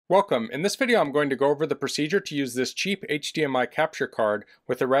Welcome. In this video I'm going to go over the procedure to use this cheap HDMI capture card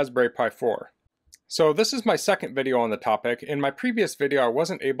with a Raspberry Pi 4. So this is my second video on the topic. In my previous video I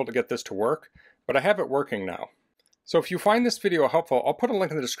wasn't able to get this to work, but I have it working now. So if you find this video helpful, I'll put a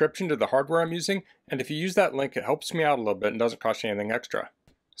link in the description to the hardware I'm using, and if you use that link it helps me out a little bit and doesn't cost you anything extra.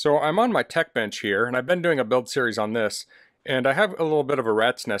 So I'm on my tech bench here, and I've been doing a build series on this, and I have a little bit of a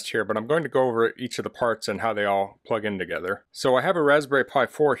rat's nest here, but I'm going to go over each of the parts and how they all plug in together. So I have a Raspberry Pi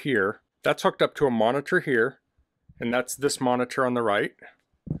 4 here. That's hooked up to a monitor here, and that's this monitor on the right.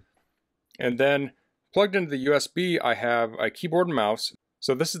 And then plugged into the USB, I have a keyboard and mouse.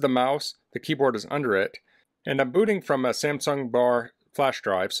 So this is the mouse, the keyboard is under it. And I'm booting from a Samsung bar flash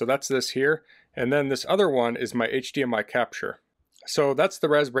drive, so that's this here. And then this other one is my HDMI capture. So that's the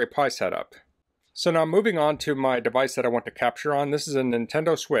Raspberry Pi setup. So now moving on to my device that I want to capture on. This is a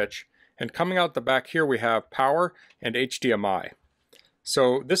Nintendo Switch, and coming out the back here we have power and HDMI.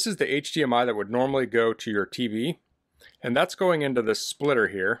 So this is the HDMI that would normally go to your TV, and that's going into this splitter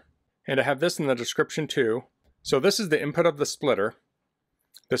here. And I have this in the description too. So this is the input of the splitter.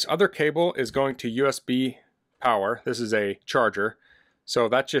 This other cable is going to USB power. This is a charger, so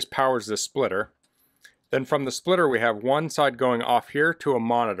that just powers the splitter. Then from the splitter we have one side going off here to a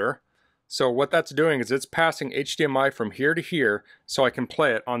monitor. So what that's doing is it's passing HDMI from here to here so I can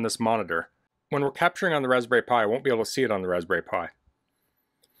play it on this monitor. When we're capturing on the Raspberry Pi, I won't be able to see it on the Raspberry Pi.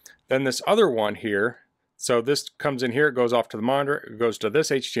 Then this other one here, so this comes in here, it goes off to the monitor, it goes to this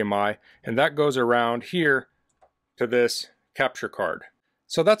HDMI, and that goes around here to this capture card.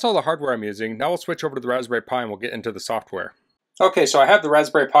 So that's all the hardware I'm using. Now we'll switch over to the Raspberry Pi and we'll get into the software. Okay, so I have the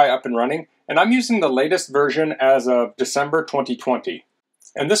Raspberry Pi up and running, and I'm using the latest version as of December 2020.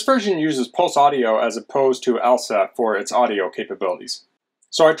 And this version uses PulseAudio as opposed to ALSA for its audio capabilities.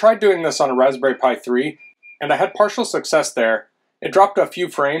 So I tried doing this on a Raspberry Pi 3, and I had partial success there. It dropped a few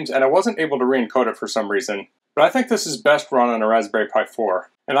frames, and I wasn't able to re-encode it for some reason. But I think this is best run on a Raspberry Pi 4,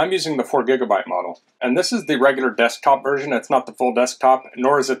 and I'm using the 4GB model. And this is the regular desktop version. It's not the full desktop,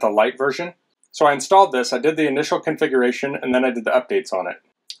 nor is it the light version. So I installed this, I did the initial configuration, and then I did the updates on it.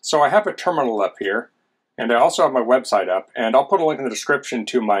 So I have a terminal up here. And I also have my website up, and I'll put a link in the description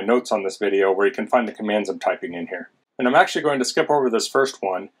to my notes on this video where you can find the commands I'm typing in here. And I'm actually going to skip over this first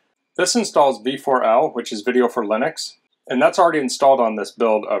one. This installs V4L, which is Video for Linux, and that's already installed on this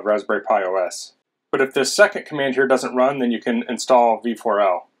build of Raspberry Pi OS. But if this second command here doesn't run, then you can install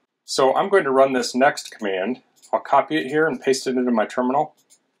V4L. So I'm going to run this next command. I'll copy it here and paste it into my terminal.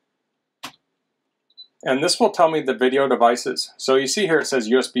 And this will tell me the video devices. So you see here it says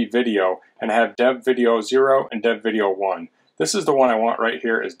USB video, and I have Dev Video 0 and Dev Video 1. This is the one I want right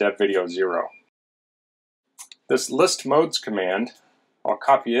here is Dev Video 0. This list modes command, I'll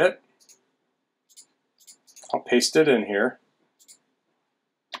copy it, I'll paste it in here,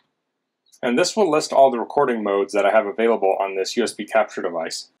 and this will list all the recording modes that I have available on this USB capture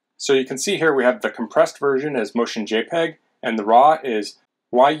device. So you can see here we have the compressed version is Motion JPEG, and the raw is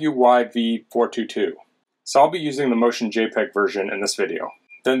YUYV422. So I'll be using the Motion JPEG version in this video.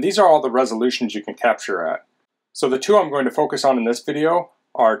 Then these are all the resolutions you can capture at. So the two I'm going to focus on in this video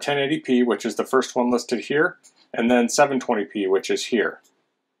are 1080p, which is the first one listed here, and then 720p, which is here.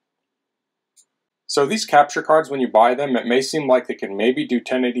 So these capture cards, when you buy them, it may seem like they can maybe do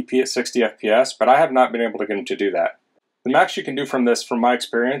 1080p at 60 FPS, but I have not been able to get them to do that. The max you can do from this, from my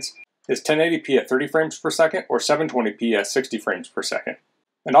experience, is 1080p at 30 frames per second or 720p at 60 frames per second.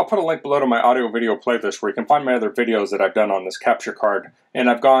 And I'll put a link below to my audio video playlist where you can find my other videos that I've done on this capture card, and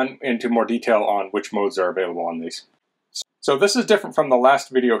I've gone into more detail on which modes are available on these. So this is different from the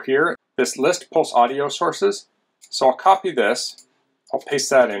last video here. This lists PulseAudio Sources. So I'll copy this, I'll paste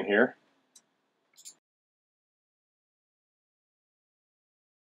that in here.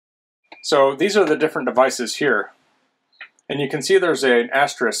 So these are the different devices here. And you can see there's an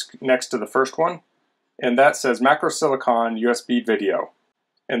asterisk next to the first one, and that says Macro Silicon USB Video.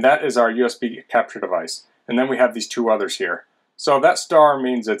 And that is our USB capture device. And then we have these two others here. So that star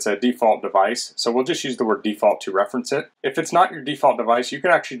means it's a default device, so we'll just use the word default to reference it. If it's not your default device, you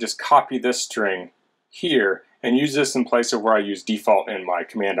can actually just copy this string here and use this in place of where I use default in my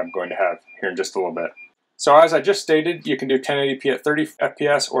command I'm going to have here in just a little bit. So as I just stated, you can do 1080p at 30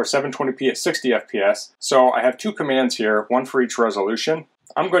 FPS or 720p at 60 FPS. So I have two commands here, one for each resolution.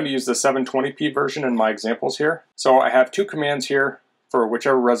 I'm going to use the 720p version in my examples here. So I have two commands here for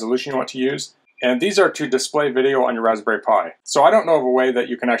whichever resolution you want to use. And these are to display video on your Raspberry Pi. So I don't know of a way that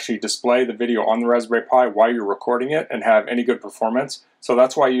you can actually display the video on the Raspberry Pi while you're recording it and have any good performance. So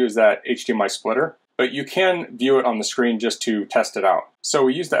that's why I use that HDMI splitter. But you can view it on the screen just to test it out. So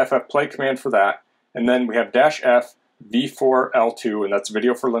we use the ffplay command for that. And then we have -F V4L2, and that's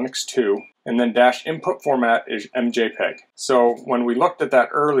video for Linux 2. And then dash input format is MJPEG. So when we looked at that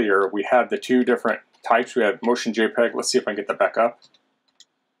earlier, we had the two different types. We had motion JPEG. Let's see if I can get that back up.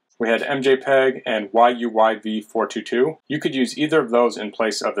 We had MJPEG and YUYV422. You could use either of those in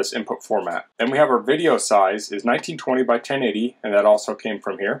place of this input format. Then we have our video size is 1920 by 1080, and that also came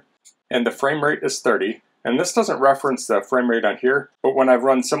from here. And the frame rate is 30. And this doesn't reference the frame rate on here, but when I've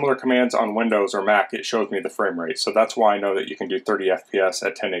run similar commands on Windows or Mac, it shows me the frame rate. So that's why I know that you can do 30 FPS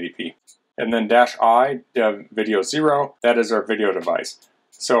at 1080p. And then -I, dev video 0, that is our video device.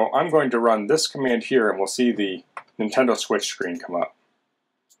 So I'm going to run this command here and we'll see the Nintendo Switch screen come up.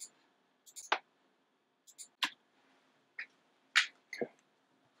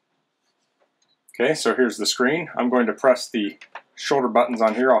 Okay, so here's the screen. I'm going to press the shoulder buttons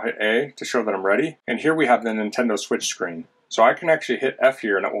on here. I'll hit A to show that I'm ready. And here we have the Nintendo Switch screen. So I can actually hit F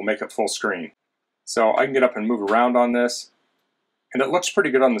here and it will make it full screen. So I can get up and move around on this. And it looks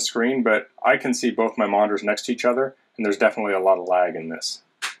pretty good on the screen, but I can see both my monitors next to each other, and there's definitely a lot of lag in this.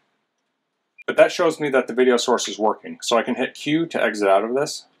 But that shows me that the video source is working. So I can hit Q to exit out of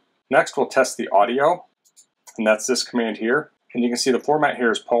this. Next we'll test the audio, and that's this command here. And you can see the format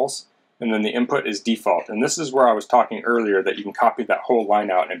here is Pulse, and then the input is default. And this is where I was talking earlier that you can copy that whole line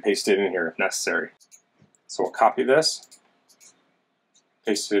out and paste it in here if necessary. So we'll copy this,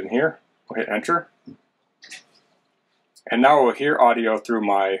 paste it in here, we'll hit enter. And now we'll hear audio through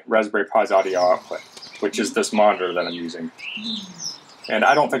my Raspberry Pi's audio output, which is this monitor that I'm using. And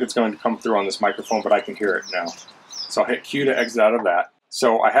I don't think it's going to come through on this microphone, but I can hear it now. So I'll hit Q to exit out of that.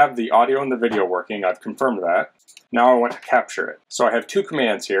 So I have the audio and the video working, I've confirmed that. Now I want to capture it. So I have two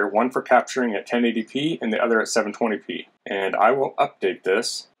commands here, one for capturing at 1080p and the other at 720p. And I will update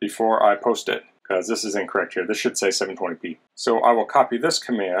this before I post it, because this is incorrect here. This should say 720p. So I will copy this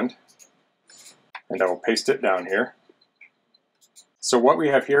command, and I will paste it down here. So what we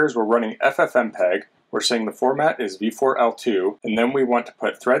have here is we're running FFmpeg. We're saying the format is V4L2, and then we want to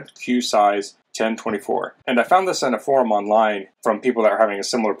put thread queue size 1024. And I found this in a forum online from people that are having a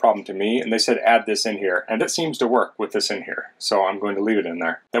similar problem to me, and they said add this in here, and it seems to work with this in here. So I'm going to leave it in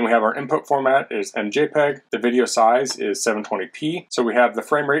there. Then we have our input format is MJPEG, the video size is 720p, so we have the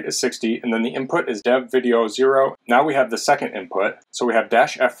frame rate is 60, and then the input is dev video 0. Now we have the second input, so we have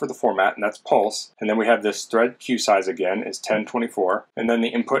 -F for the format, and that's Pulse, and then we have this thread queue size again is 1024, and then the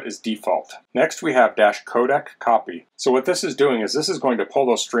input is default. Next we have -codec copy. So what this is doing is this is going to pull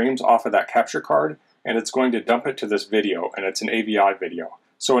those streams off of that capture card, and it's going to dump it to this video, and it's an AVI video.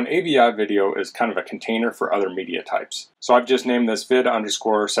 So an AVI video is kind of a container for other media types. So I've just named this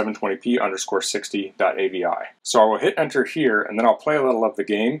vid_720p_60.avi. So I will hit enter here, and then I'll play a little of the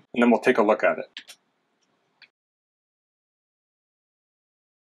game, and then we'll take a look at it.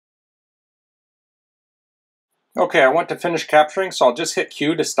 Okay, I want to finish capturing, so I'll just hit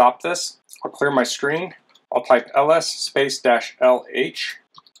Q to stop this. I'll clear my screen. I'll type ls space -lh,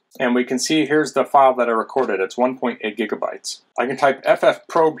 and we can see here's the file that I recorded. It's 1.8 gigabytes. I can type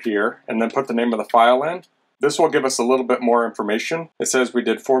ffprobe here and then put the name of the file in. This will give us a little bit more information. It says we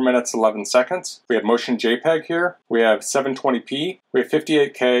did 4 minutes 11 seconds. We have motion JPEG here. We have 720p. We have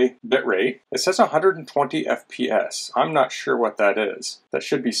 58K bitrate. It says 120 FPS. I'm not sure what that is. That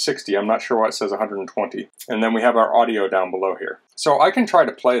should be 60. I'm not sure why it says 120. And then we have our audio down below here. So I can try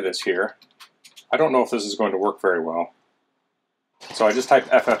to play this here. I don't know if this is going to work very well. So I just type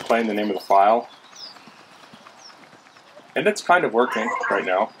ffplay in the name of the file. And it's kind of working right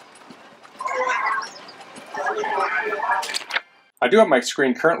now. I do have my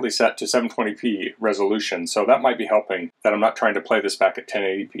screen currently set to 720p resolution, so that might be helping that I'm not trying to play this back at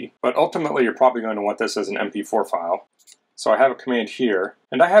 1080p. But ultimately you're probably going to want this as an MP4 file. So I have a command here,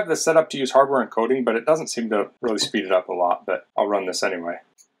 and I have this set up to use hardware encoding, but it doesn't seem to really speed it up a lot, but I'll run this anyway.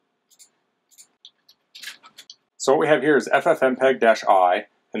 So what we have here is ffmpeg-I,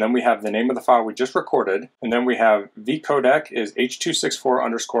 and then we have the name of the file we just recorded, and then we have vcodec is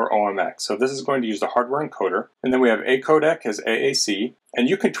h.264_omx. So this is going to use the hardware encoder, and then we have acodec is AAC, and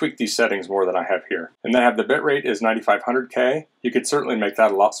you can tweak these settings more than I have here. And then I have the bitrate is 9500K. You could certainly make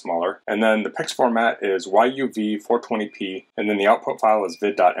that a lot smaller. And then the PIX format is YUV420p, and then the output file is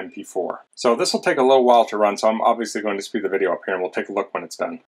vid.mp4. So this will take a little while to run, so I'm obviously going to speed the video up here, and we'll take a look when it's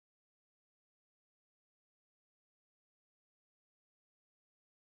done.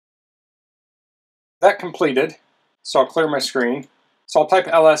 That completed, so I'll clear my screen. So I'll type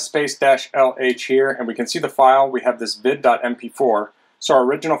ls space -lh here, and we can see the file. We have this vid.mp4. So our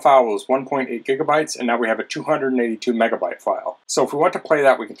original file was 1.8 gigabytes, and now we have a 282 megabyte file. So if we want to play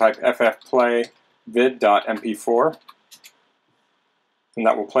that, we can type ffplay vid.mp4, and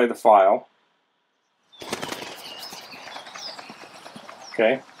that will play the file.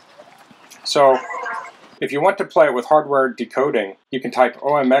 Okay, so if you want to play it with hardware decoding, you can type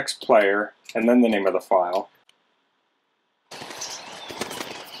OMX player and then the name of the file.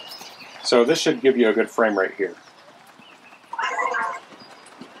 So this should give you a good frame rate here.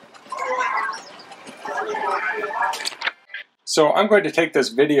 So I'm going to take this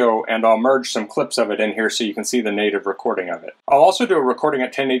video and I'll merge some clips of it in here so you can see the native recording of it. I'll also do a recording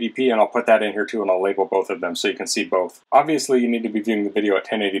at 1080p and I'll put that in here too, and I'll label both of them so you can see both. Obviously you need to be viewing the video at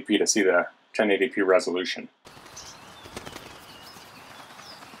 1080p to see the 1080p resolution.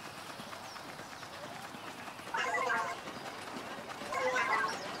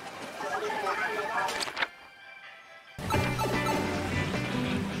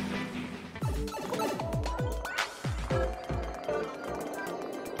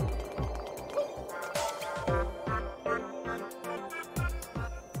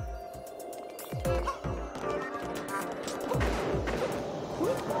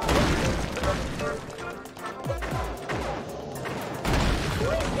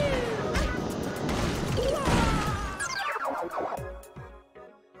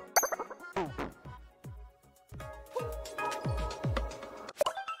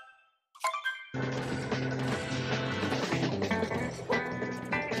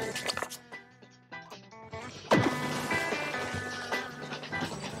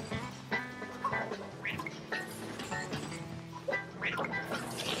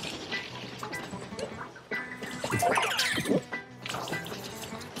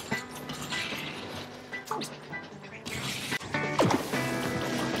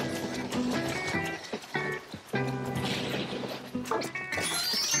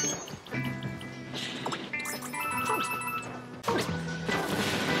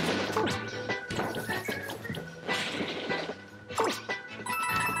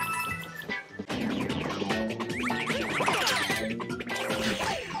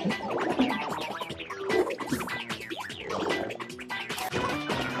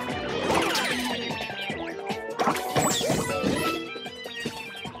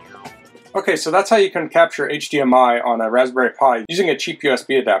 Okay, so that's how you can capture HDMI on a Raspberry Pi using a cheap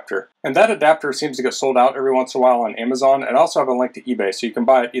USB adapter. And that adapter seems to get sold out every once in a while on Amazon, and I also have a link to eBay, so you can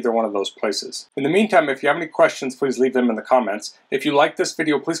buy it either one of those places. In the meantime, if you have any questions, please leave them in the comments. If you like this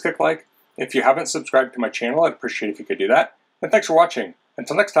video, please click like. If you haven't subscribed to my channel, I'd appreciate it if you could do that. And thanks for watching.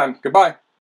 Until next time, goodbye.